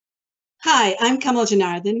Hi, I'm Kamal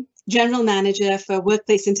Janardhan, General Manager for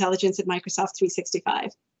Workplace Intelligence at Microsoft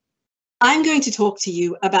 365. I'm going to talk to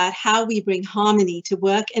you about how we bring harmony to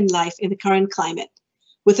work and life in the current climate,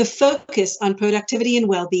 with a focus on productivity and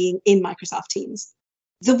well-being in Microsoft Teams.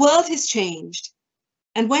 The world has changed,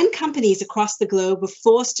 and when companies across the globe were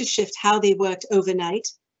forced to shift how they worked overnight,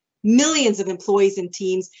 millions of employees and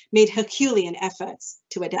teams made Herculean efforts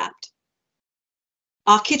to adapt.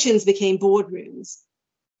 Our kitchens became boardrooms.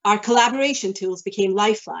 Our collaboration tools became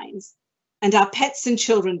lifelines, and our pets and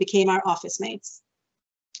children became our office mates.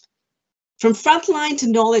 From frontline to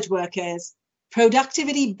knowledge workers,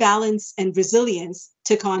 productivity, balance, and resilience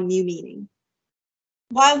took on new meaning.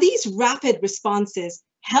 While these rapid responses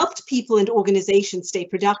helped people and organizations stay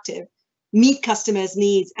productive, meet customers'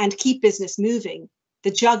 needs, and keep business moving, the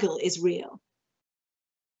juggle is real.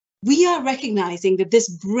 We are recognizing that this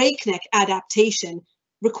breakneck adaptation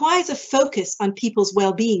requires a focus on people's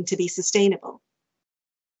well-being to be sustainable.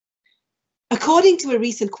 According to a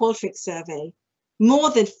recent Qualtrics survey,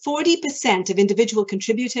 more than 40% of individual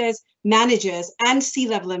contributors, managers, and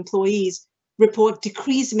C-level employees report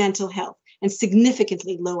decreased mental health and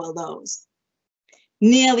significantly lower lows.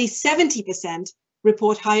 Nearly 70%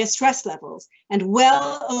 report higher stress levels and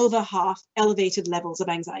well over half elevated levels of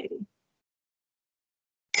anxiety.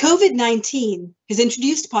 COVID-19 has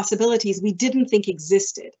introduced possibilities we didn't think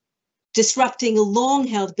existed, disrupting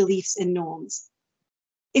long-held beliefs and norms.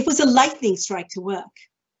 It was a lightning strike to work.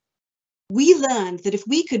 We learned that if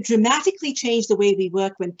we could dramatically change the way we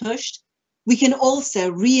work when pushed, we can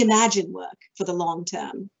also reimagine work for the long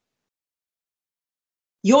term.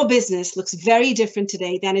 Your business looks very different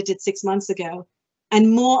today than it did 6 months ago,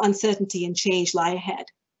 and more uncertainty and change lie ahead.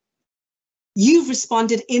 You've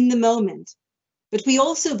responded in the moment, but we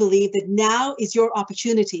also believe that now is your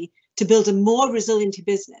opportunity to build a more resilient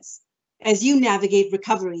business as you navigate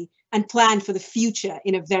recovery and plan for the future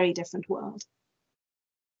in a very different world.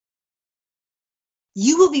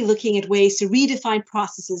 You will be looking at ways to redefine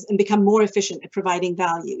processes and become more efficient at providing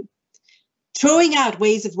value, throwing out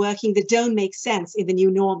ways of working that don't make sense in the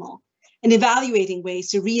new normal, and evaluating ways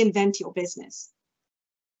to reinvent your business.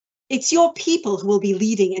 It's your people who will be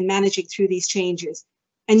leading and managing through these changes,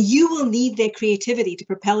 and you will need their creativity to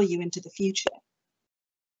propel you into the future.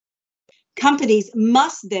 Companies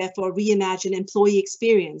must therefore reimagine employee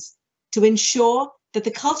experience to ensure that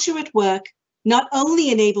the culture at work not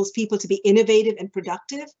only enables people to be innovative and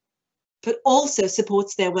productive, but also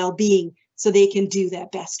supports their well-being so they can do their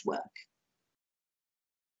best work.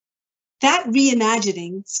 That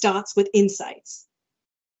reimagining starts with insights.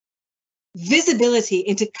 Visibility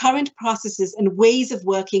into current processes and ways of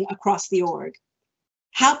working across the org.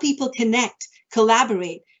 How people connect,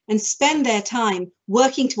 collaborate, and spend their time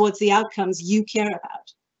working towards the outcomes you care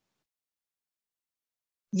about.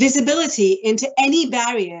 Visibility into any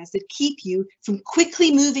barriers that keep you from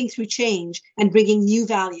quickly moving through change and bringing new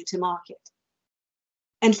value to market.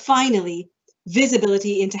 And finally,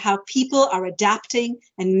 visibility into how people are adapting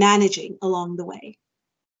and managing along the way.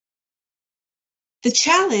 The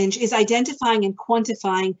challenge is identifying and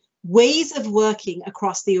quantifying ways of working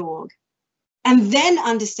across the org, and then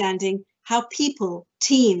understanding how people,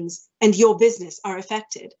 teams, and your business are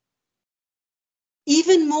affected.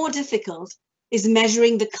 Even more difficult is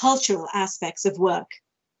measuring the cultural aspects of work,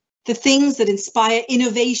 the things that inspire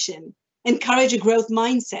innovation, encourage a growth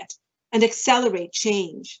mindset, and accelerate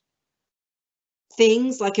change.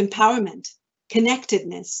 Things like empowerment,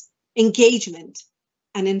 connectedness, engagement,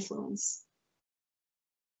 and influence.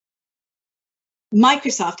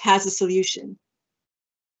 Microsoft has a solution.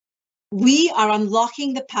 We are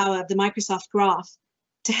unlocking the power of the Microsoft Graph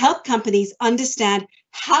to help companies understand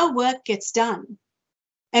how work gets done,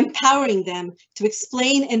 empowering them to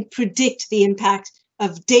explain and predict the impact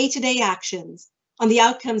of day-to-day actions on the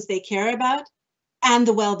outcomes they care about and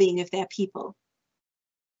the well-being of their people.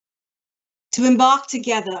 To embark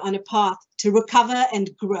together on a path to recover and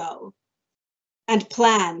grow, and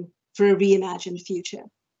plan for a reimagined future.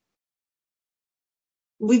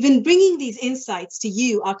 We've been bringing these insights to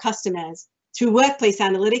you, our customers, through Workplace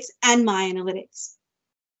Analytics and MyAnalytics.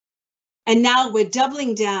 And now we're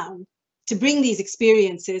doubling down to bring these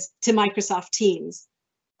experiences to Microsoft Teams,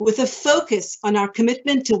 with a focus on our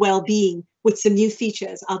commitment to well-being with some new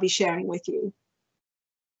features I'll be sharing with you.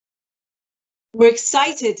 We're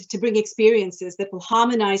excited to bring experiences that will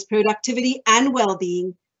harmonize productivity and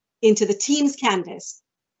well-being into the Teams canvas,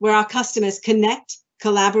 where our customers connect,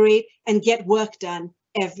 collaborate, and get work done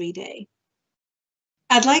every day.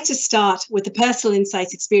 I'd like to start with the personal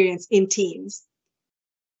insights experience in Teams.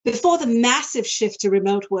 Before the massive shift to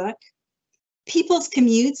remote work, people's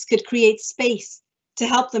commutes could create space to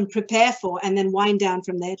help them prepare for and then wind down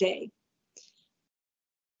from their day.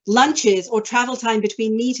 Lunches or travel time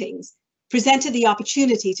between meetings presented the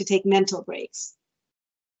opportunity to take mental breaks.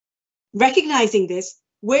 Recognizing this,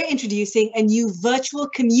 we're introducing a new virtual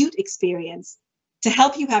commute experience to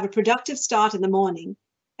help you have a productive start in the morning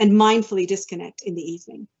and mindfully disconnect in the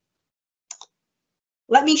evening.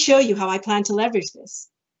 Let me show you how I plan to leverage this.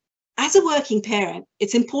 As a working parent,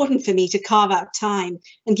 it's important for me to carve out time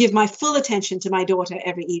and give my full attention to my daughter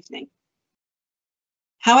every evening.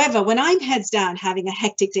 However, when I'm heads down having a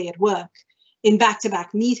hectic day at work, in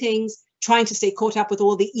back-to-back meetings, trying to stay caught up with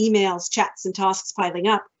all the emails, chats, and tasks piling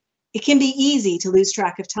up, it can be easy to lose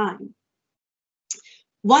track of time.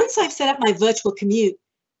 Once I've set up my virtual commute,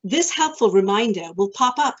 this helpful reminder will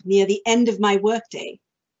pop up near the end of my workday,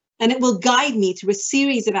 and it will guide me through a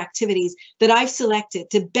series of activities that I've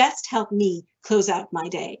selected to best help me close out my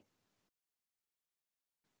day.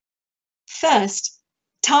 First,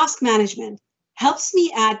 task management helps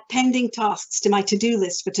me add pending tasks to my to-do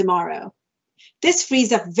list for tomorrow. This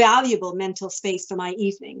frees up valuable mental space for my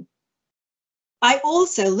evening. I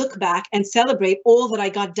also look back and celebrate all that I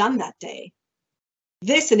got done that day.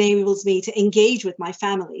 This enables me to engage with my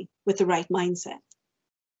family with the right mindset.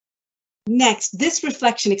 Next, this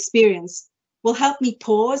reflection experience will help me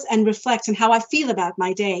pause and reflect on how I feel about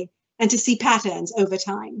my day and to see patterns over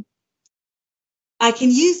time. I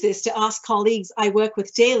can use this to ask colleagues I work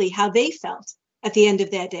with daily how they felt at the end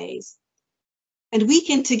of their days. And we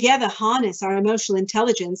can together harness our emotional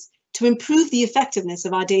intelligence to improve the effectiveness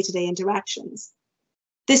of our day-to-day interactions.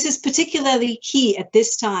 This is particularly key at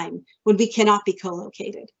this time when we cannot be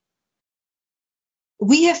co-located.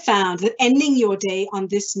 We have found that ending your day on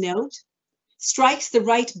this note strikes the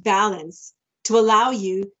right balance to allow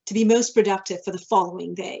you to be most productive for the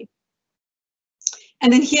following day.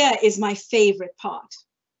 And then here is my favorite part.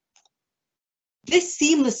 This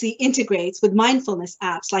seamlessly integrates with mindfulness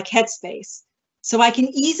apps like Headspace, so I can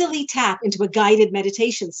easily tap into a guided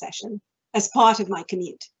meditation session as part of my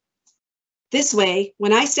commute. This way,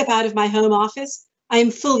 when I step out of my home office, I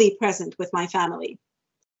am fully present with my family.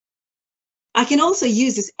 I can also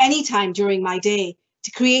use this anytime during my day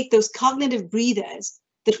to create those cognitive breathers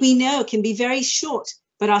that we know can be very short,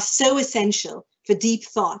 but are so essential for deep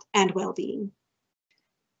thought and well-being.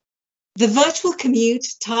 The virtual commute,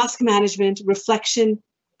 task management, reflection,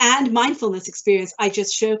 and mindfulness experience I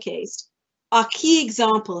just showcased are key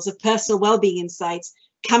examples of personal well-being insights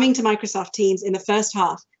coming to Microsoft Teams in the first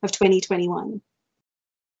half of 2021.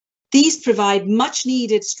 These provide much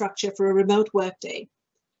needed structure for a remote workday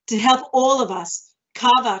to help all of us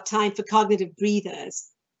carve out time for cognitive breathers,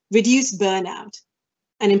 reduce burnout,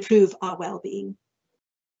 and improve our well-being.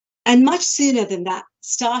 And much sooner than that,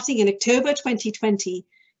 starting in October 2020,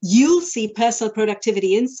 you'll see personal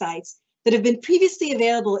productivity insights that have been previously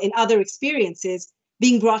available in other experiences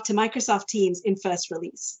being brought to Microsoft Teams in first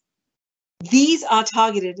release. These are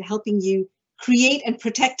targeted at helping you create and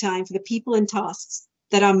protect time for the people and tasks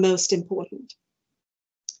that are most important.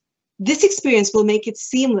 This experience will make it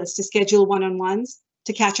seamless to schedule one-on-ones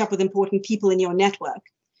to catch up with important people in your network,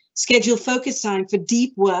 schedule focus time for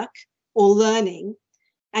deep work or learning,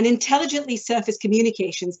 and intelligently surface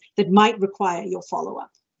communications that might require your follow-up.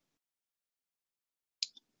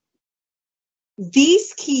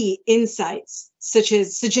 These key insights, such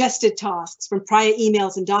as suggested tasks from prior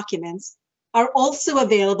emails and documents, are also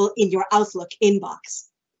available in your Outlook inbox.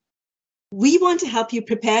 We want to help you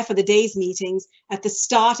prepare for the day's meetings at the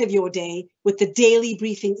start of your day with the daily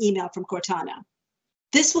briefing email from Cortana.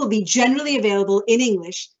 This will be generally available in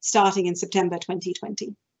English starting in September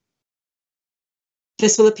 2020.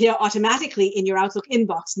 This will appear automatically in your Outlook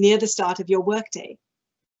inbox near the start of your workday.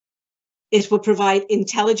 It will provide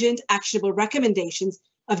intelligent, actionable recommendations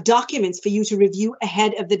of documents for you to review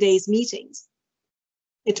ahead of the day's meetings.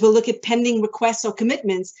 It will look at pending requests or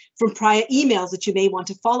commitments from prior emails that you may want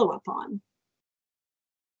to follow up on.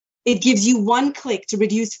 It gives you one click to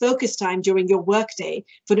reduce focus time during your workday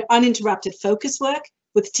for uninterrupted focus work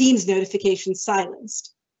with Teams notifications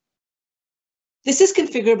silenced. This is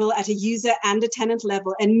configurable at a user and a tenant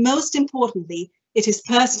level, and most importantly, it is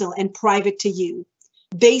personal and private to you,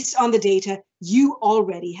 based on the data you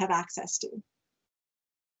already have access to.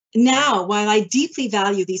 Now, while I deeply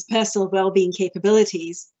value these personal well-being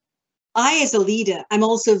capabilities, I, as a leader, am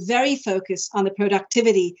also very focused on the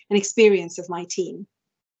productivity and experience of my team.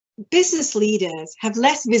 Business leaders have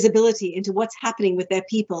less visibility into what's happening with their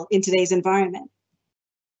people in today's environment.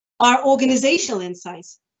 Our organizational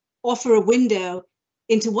insights offer a window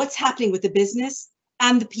into what's happening with the business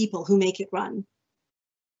and the people who make it run.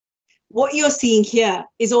 What you're seeing here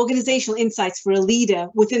is organizational insights for a leader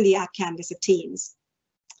within the app canvas of Teams.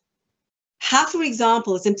 How, for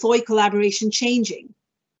example, is employee collaboration changing?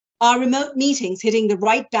 Are remote meetings hitting the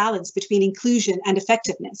right balance between inclusion and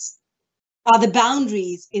effectiveness? Are the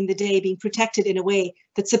boundaries in the day being protected in a way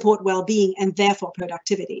that support well-being and therefore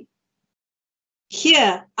productivity?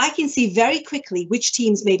 Here, I can see very quickly which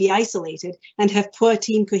teams may be isolated and have poor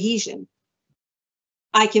team cohesion.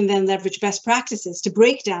 I can then leverage best practices to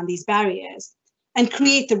break down these barriers and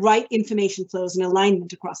create the right information flows and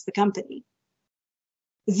alignment across the company.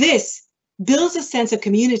 This builds a sense of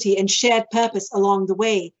community and shared purpose along the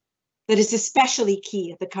way that is especially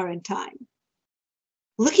key at the current time.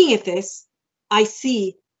 Looking at this, I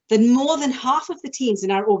see that more than half of the teams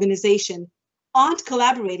in our organization aren't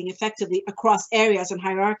collaborating effectively across areas and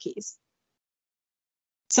hierarchies.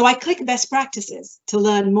 So I click best practices to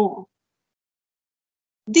learn more.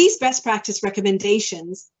 These best practice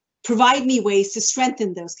recommendations provide me ways to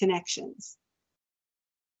strengthen those connections.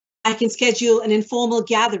 I can schedule an informal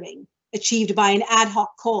gathering achieved by an ad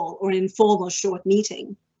hoc call or an informal short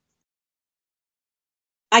meeting.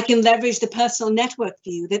 I can leverage the personal network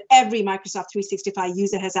view that every Microsoft 365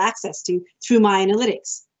 user has access to through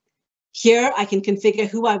MyAnalytics. Here, I can configure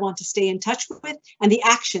who I want to stay in touch with and the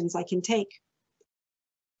actions I can take.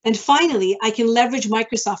 And finally, I can leverage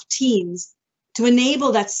Microsoft Teams to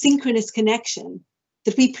enable that synchronous connection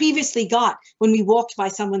that we previously got when we walked by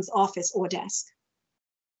someone's office or desk.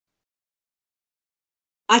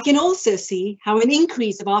 I can also see how an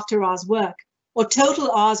increase of after-hours work or total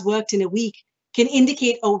hours worked in a week can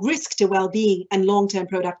indicate a risk to well-being and long-term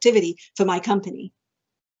productivity for my company.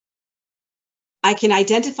 I can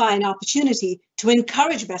identify an opportunity to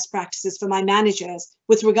encourage best practices for my managers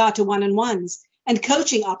with regard to one-on-ones and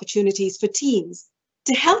coaching opportunities for teams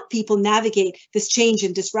to help people navigate this change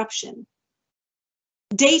and disruption.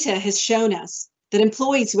 Data has shown us that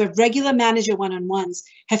employees who have regular manager one-on-ones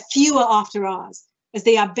have fewer after hours as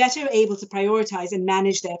they are better able to prioritize and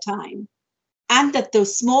manage their time, and that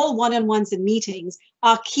those small one-on-ones and meetings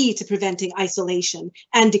are key to preventing isolation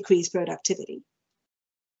and decreased productivity.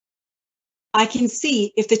 I can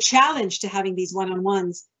see if the challenge to having these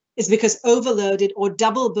one-on-ones is because overloaded or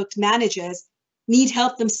double-booked managers need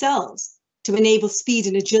help themselves to enable speed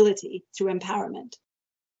and agility through empowerment.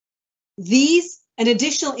 These and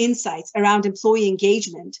additional insights around employee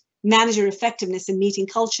engagement, manager effectiveness, and meeting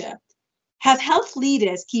culture have helped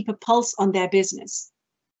leaders keep a pulse on their business,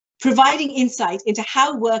 providing insight into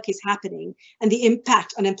how work is happening and the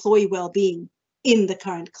impact on employee well-being in the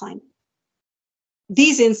current climate.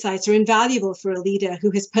 These insights are invaluable for a leader who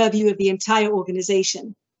has purview of the entire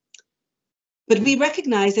organization. But we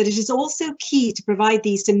recognize that it is also key to provide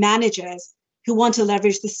these to managers who want to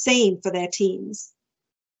leverage the same for their teams.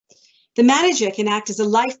 The manager can act as a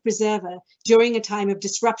life preserver during a time of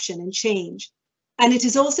disruption and change, and it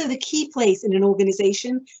is also the key place in an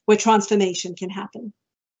organization where transformation can happen.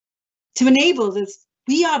 To enable this,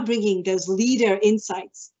 we are bringing those leader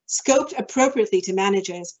insights, scoped appropriately to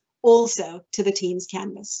managers, also to the team's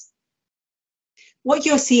canvas. What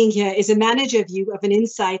you're seeing here is a manager view of an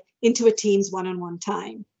insight into a team's one-on-one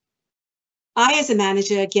time. I, as a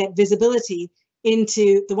manager, get visibility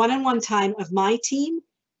into the one-on-one time of my team,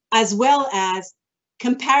 as well as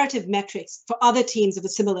comparative metrics for other teams of a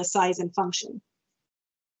similar size and function.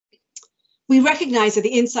 We recognize that the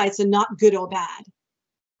insights are not good or bad.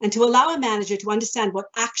 And to allow a manager to understand what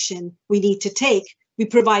action we need to take, we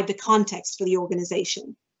provide the context for the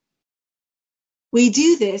organization. We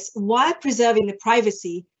do this while preserving the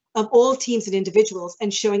privacy of all teams and individuals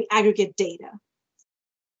and showing aggregate data.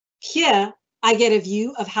 Here, I get a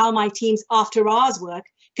view of how my team's after-hours work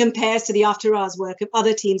compares to the after-hours work of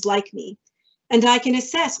other teams like me, and I can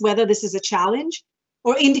assess whether this is a challenge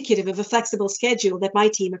or indicative of a flexible schedule that my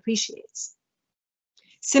team appreciates.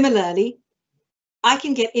 Similarly, I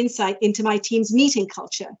can get insight into my team's meeting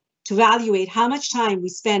culture to evaluate how much time we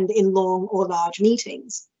spend in long or large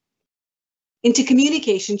meetings, into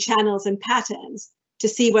communication channels and patterns to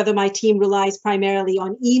see whether my team relies primarily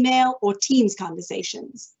on email or Teams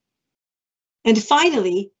conversations. And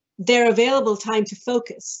finally, their available time to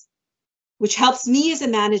focus, which helps me as a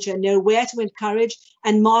manager know where to encourage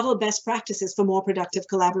and model best practices for more productive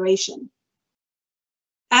collaboration.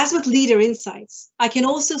 As with leader insights, I can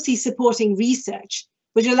also see supporting research,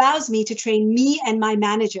 which allows me to train me and my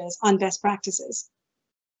managers on best practices.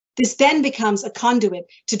 This then becomes a conduit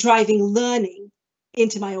to driving learning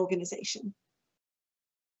into my organization.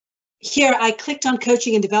 Here, I clicked on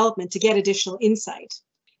coaching and development to get additional insight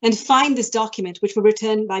and find this document, which were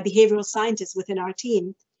written by behavioral scientists within our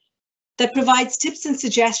team, that provides tips and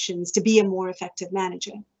suggestions to be a more effective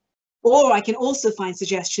manager. Or I can also find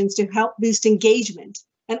suggestions to help boost engagement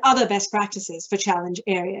and other best practices for challenge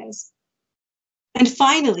areas. And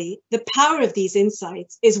finally, the power of these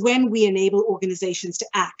insights is when we enable organizations to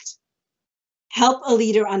act. Help a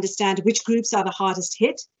leader understand which groups are the hardest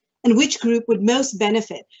hit and which group would most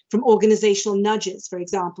benefit from organizational nudges, for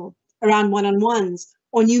example, around one-on-ones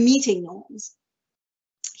or new meeting norms.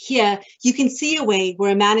 Here, you can see a way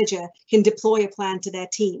where a manager can deploy a plan to their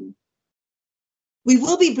team. We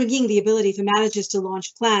will be bringing the ability for managers to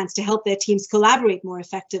launch plans to help their teams collaborate more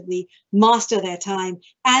effectively, master their time,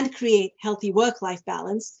 and create healthy work-life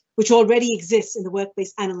balance, which already exists in the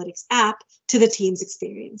Workplace Analytics app, to the team's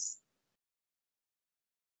experience.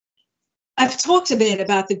 I've talked a bit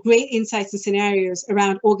about the great insights and scenarios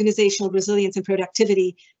around organizational resilience and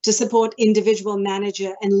productivity to support individual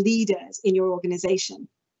manager and leaders in your organization.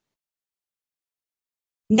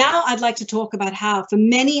 Now I'd like to talk about how, for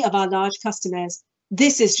many of our large customers,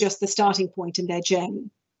 this is just the starting point in their journey.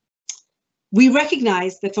 We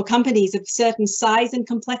recognize that for companies of certain size and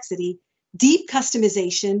complexity, deep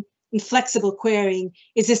customization and flexible querying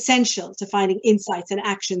is essential to finding insights and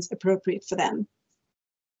actions appropriate for them.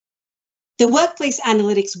 The Workplace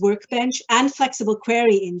Analytics Workbench and Flexible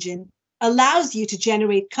Query Engine allows you to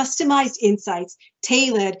generate customized insights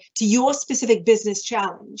tailored to your specific business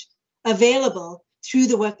challenge, available through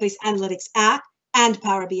the Workplace Analytics app and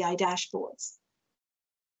Power BI dashboards.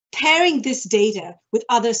 Pairing this data with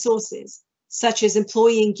other sources, such as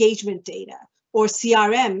employee engagement data or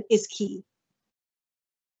CRM, is key.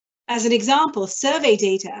 As an example, survey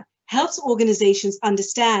data helps organizations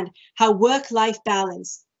understand how work-life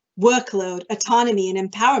balance, workload, autonomy,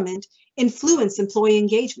 and empowerment influence employee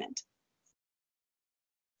engagement.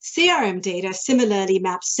 CRM data similarly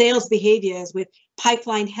maps sales behaviors with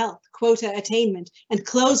pipeline health, quota attainment, and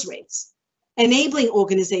close rates, enabling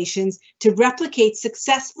organizations to replicate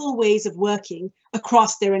successful ways of working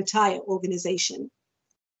across their entire organization.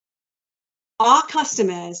 Our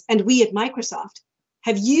customers and we at Microsoft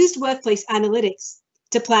have used Workplace Analytics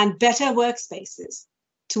to plan better workspaces,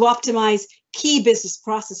 to optimize key business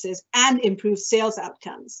processes, and improve sales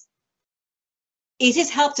outcomes. It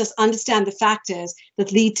has helped us understand the factors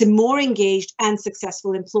that lead to more engaged and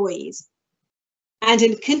successful employees. And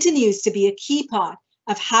it continues to be a key part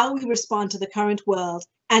of how we respond to the current world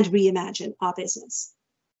and reimagine our business.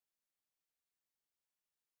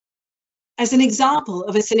 As an example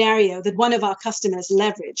of a scenario that one of our customers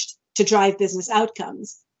leveraged to drive business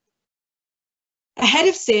outcomes, a head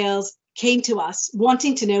of sales came to us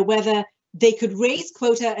wanting to know whether they could raise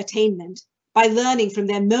quota attainment by learning from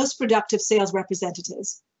their most productive sales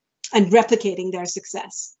representatives and replicating their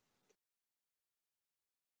success.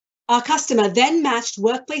 Our customer then matched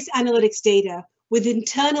Workplace Analytics data with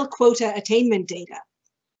internal quota attainment data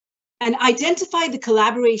and identified the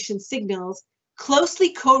collaboration signals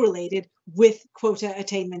closely correlated with quota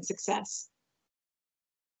attainment success.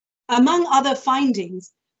 Among other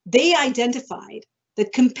findings, they identified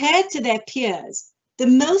that compared to their peers, the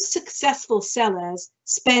most successful sellers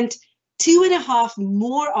spent 2.5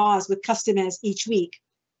 more hours with customers each week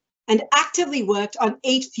and actively worked on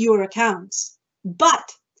 8 fewer accounts,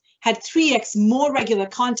 but had 3x more regular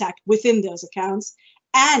contact within those accounts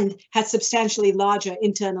and had substantially larger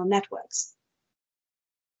internal networks.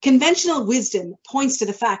 Conventional wisdom points to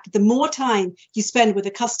the fact that the more time you spend with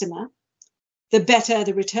a customer, the better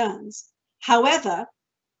the returns. However,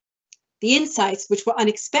 the insights which were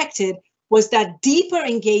unexpected was that deeper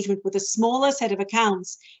engagement with a smaller set of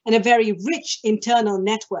accounts and a very rich internal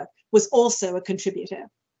network was also a contributor.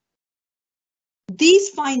 These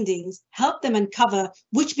findings helped them uncover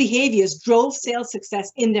which behaviors drove sales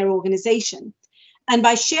success in their organization. And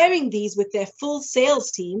by sharing these with their full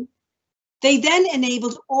sales team, they then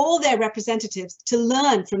enabled all their representatives to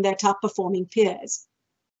learn from their top performing peers.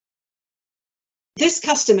 This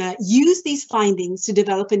customer used these findings to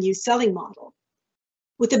develop a new selling model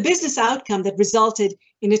with a business outcome that resulted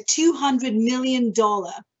in a $200 million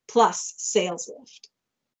plus sales lift.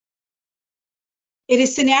 It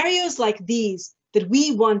is scenarios like these that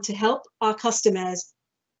we want to help our customers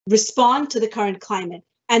respond to the current climate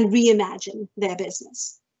and reimagine their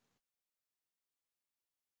business.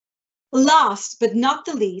 Last but not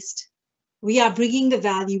the least, we are bringing the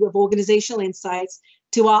value of organizational insights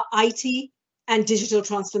to our IT and digital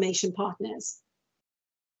transformation partners.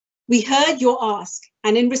 We heard your ask,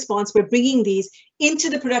 and in response, we're bringing these into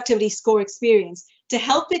the productivity score experience to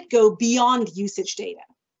help it go beyond usage data.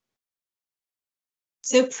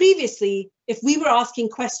 So previously, if we were asking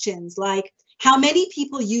questions like, how many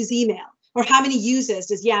people use email, or how many users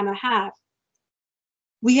does Yammer have,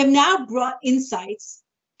 we have now brought insights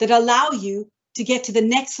that allow you to get to the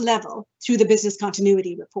next level through the business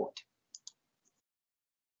continuity report.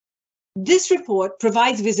 This report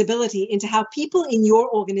provides visibility into how people in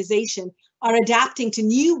your organization are adapting to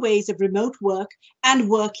new ways of remote work and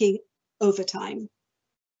working overtime.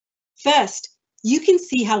 First, you can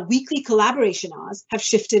see how weekly collaboration hours have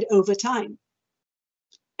shifted over time.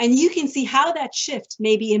 And you can see how that shift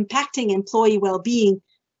may be impacting employee well-being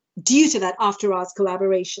due to that after-hours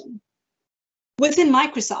collaboration. Within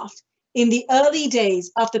Microsoft, in the early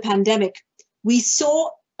days of the pandemic, we saw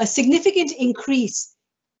a significant increase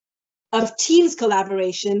of Teams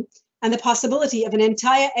collaboration and the possibility of an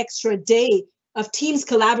entire extra day of Teams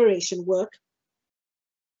collaboration work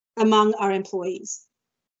among our employees.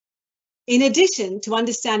 In addition to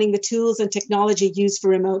understanding the tools and technology used for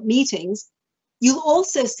remote meetings, you'll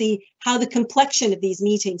also see how the complexion of these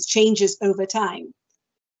meetings changes over time.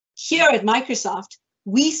 Here at Microsoft,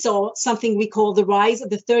 we saw something we call the rise of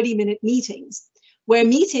the 30-minute meetings, where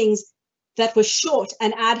meetings that were short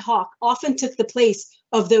and ad hoc often took the place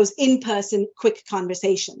of those in-person quick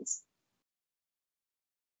conversations.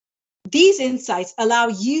 These insights allow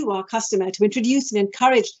you, our customer, to introduce and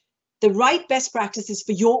encourage the right best practices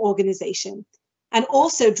for your organization, and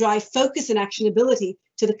also drive focus and actionability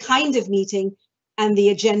to the kind of meeting and the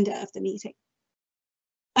agenda of the meeting.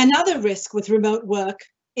 Another risk with remote work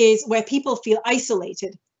is where people feel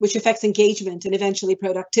isolated, which affects engagement and eventually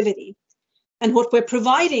productivity. And what we're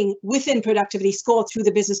providing within Productivity Score through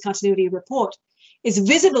the Business Continuity Report is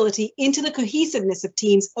visibility into the cohesiveness of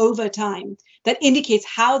teams over time that indicates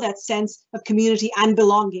how that sense of community and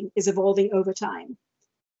belonging is evolving over time.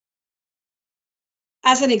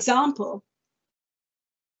 As an example,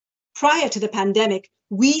 prior to the pandemic,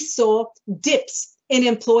 we saw dips in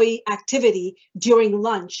employee activity during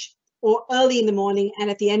lunch or early in the morning and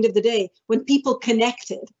at the end of the day when people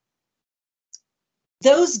connected.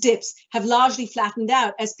 Those dips have largely flattened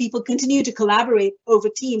out as people continue to collaborate over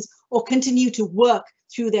Teams or continue to work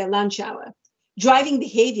through their lunch hour. Driving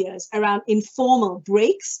behaviors around informal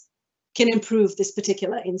breaks can improve this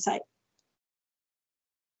particular insight.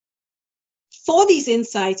 For these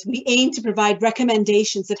insights, we aim to provide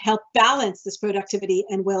recommendations that help balance this productivity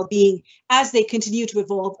and well-being as they continue to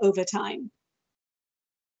evolve over time.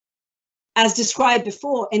 As described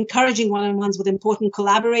before, encouraging one-on-ones with important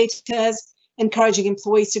collaborators, encouraging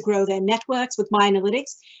employees to grow their networks with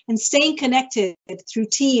MyAnalytics, and staying connected through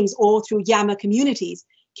Teams or through Yammer communities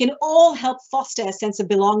can all help foster a sense of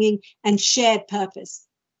belonging and shared purpose,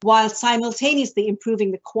 while simultaneously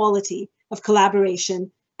improving the quality of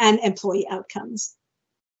collaboration and employee outcomes.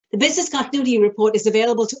 The Business Continuity Report is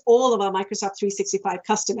available to all of our Microsoft 365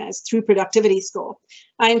 customers through Productivity Score.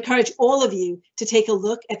 I encourage all of you to take a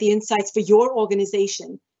look at the insights for your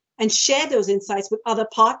organization and share those insights with other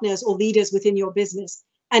partners or leaders within your business.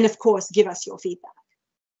 And of course, give us your feedback.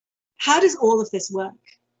 How does all of this work?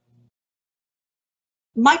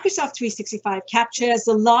 Microsoft 365 captures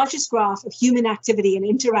the largest graph of human activity and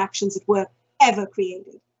interactions at work ever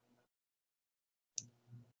created.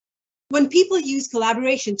 When people use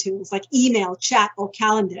collaboration tools like email, chat, or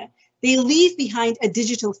calendar, they leave behind a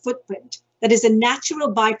digital footprint that is a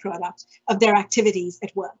natural byproduct of their activities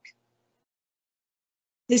at work.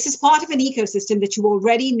 This is part of an ecosystem that you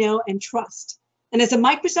already know and trust. And as a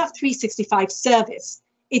Microsoft 365 service,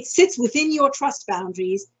 it sits within your trust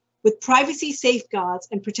boundaries with privacy safeguards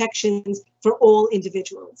and protections for all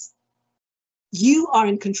individuals. You are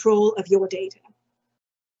in control of your data.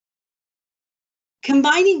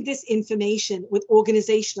 Combining this information with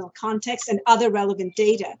organizational context and other relevant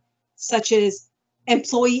data, such as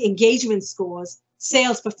employee engagement scores,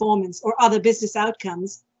 sales performance, or other business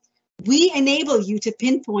outcomes, we enable you to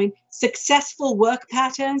pinpoint successful work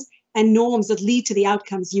patterns and norms that lead to the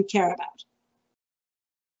outcomes you care about.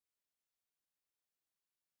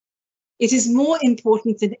 It is more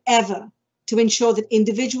important than ever to ensure that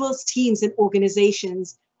individuals, teams, and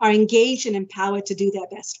organizations are engaged and empowered to do their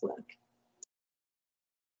best work.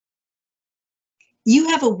 You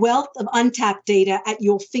have a wealth of untapped data at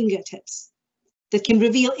your fingertips that can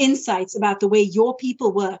reveal insights about the way your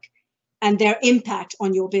people work and their impact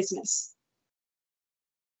on your business.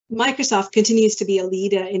 Microsoft continues to be a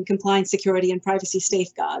leader in compliance, security, and privacy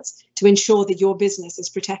safeguards to ensure that your business is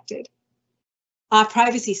protected. Our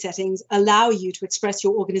privacy settings allow you to express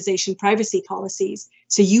your organization privacy policies,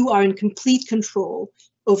 so you are in complete control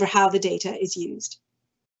over how the data is used.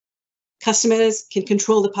 Customers can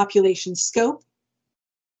control the population scope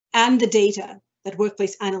and the data that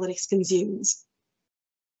Workplace Analytics consumes.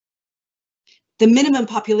 The minimum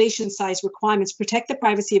population size requirements protect the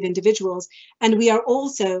privacy of individuals, and we are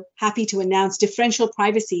also happy to announce differential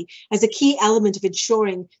privacy as a key element of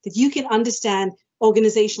ensuring that you can understand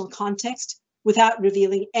organizational context, without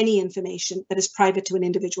revealing any information that is private to an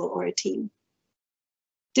individual or a team.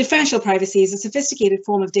 Differential privacy is a sophisticated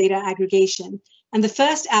form of data aggregation, and the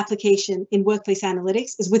first application in workplace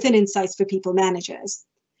analytics is within Insights for People Managers.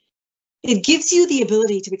 It gives you the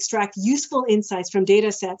ability to extract useful insights from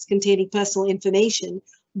data sets containing personal information,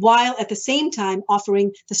 while at the same time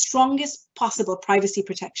offering the strongest possible privacy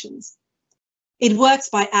protections. It works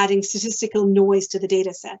by adding statistical noise to the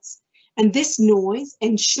data sets, and this noise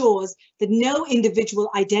ensures that no individual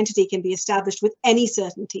identity can be established with any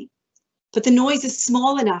certainty. But the noise is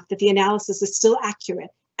small enough that the analysis is still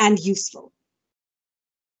accurate and useful.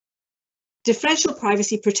 Differential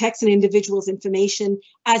privacy protects an individual's information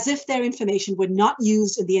as if their information were not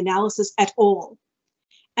used in the analysis at all.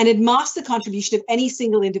 And it masks the contribution of any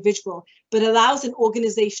single individual, but allows an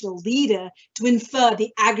organizational leader to infer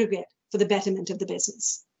the aggregate for the betterment of the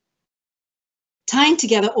business. Tying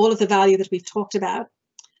together all of the value that we've talked about,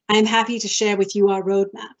 I am happy to share with you our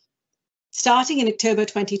roadmap. Starting in October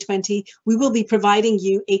 2020, we will be providing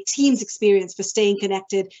you a Teams experience for staying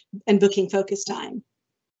connected and booking focus time.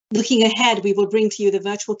 Looking ahead, we will bring to you the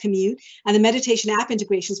virtual commute and the meditation app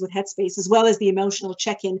integrations with Headspace, as well as the emotional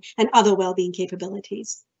check-in and other well-being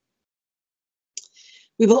capabilities.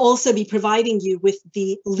 We will also be providing you with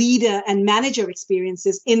the leader and manager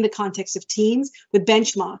experiences in the context of Teams with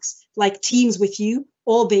benchmarks like Teams with You,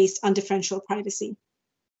 all based on differential privacy.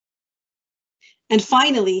 And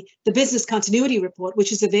finally, the business continuity report,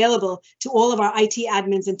 which is available to all of our IT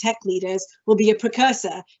admins and tech leaders, will be a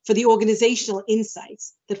precursor for the organizational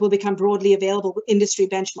insights that will become broadly available with industry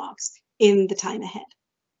benchmarks in the time ahead.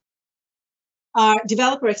 Our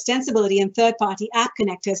developer extensibility and third-party app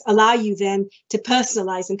connectors allow you then to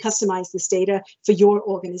personalize and customize this data for your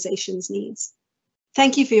organization's needs.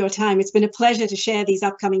 Thank you for your time. It's been a pleasure to share these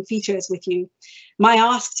upcoming features with you. My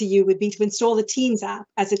ask to you would be to install the Teams app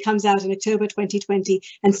as it comes out in October 2020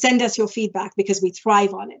 and send us your feedback, because we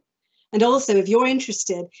thrive on it. And also, if you're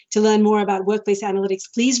interested to learn more about workplace analytics,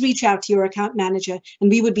 please reach out to your account manager, and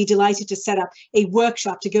we would be delighted to set up a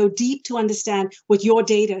workshop to go deep to understand what your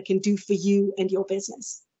data can do for you and your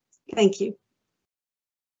business. Thank you.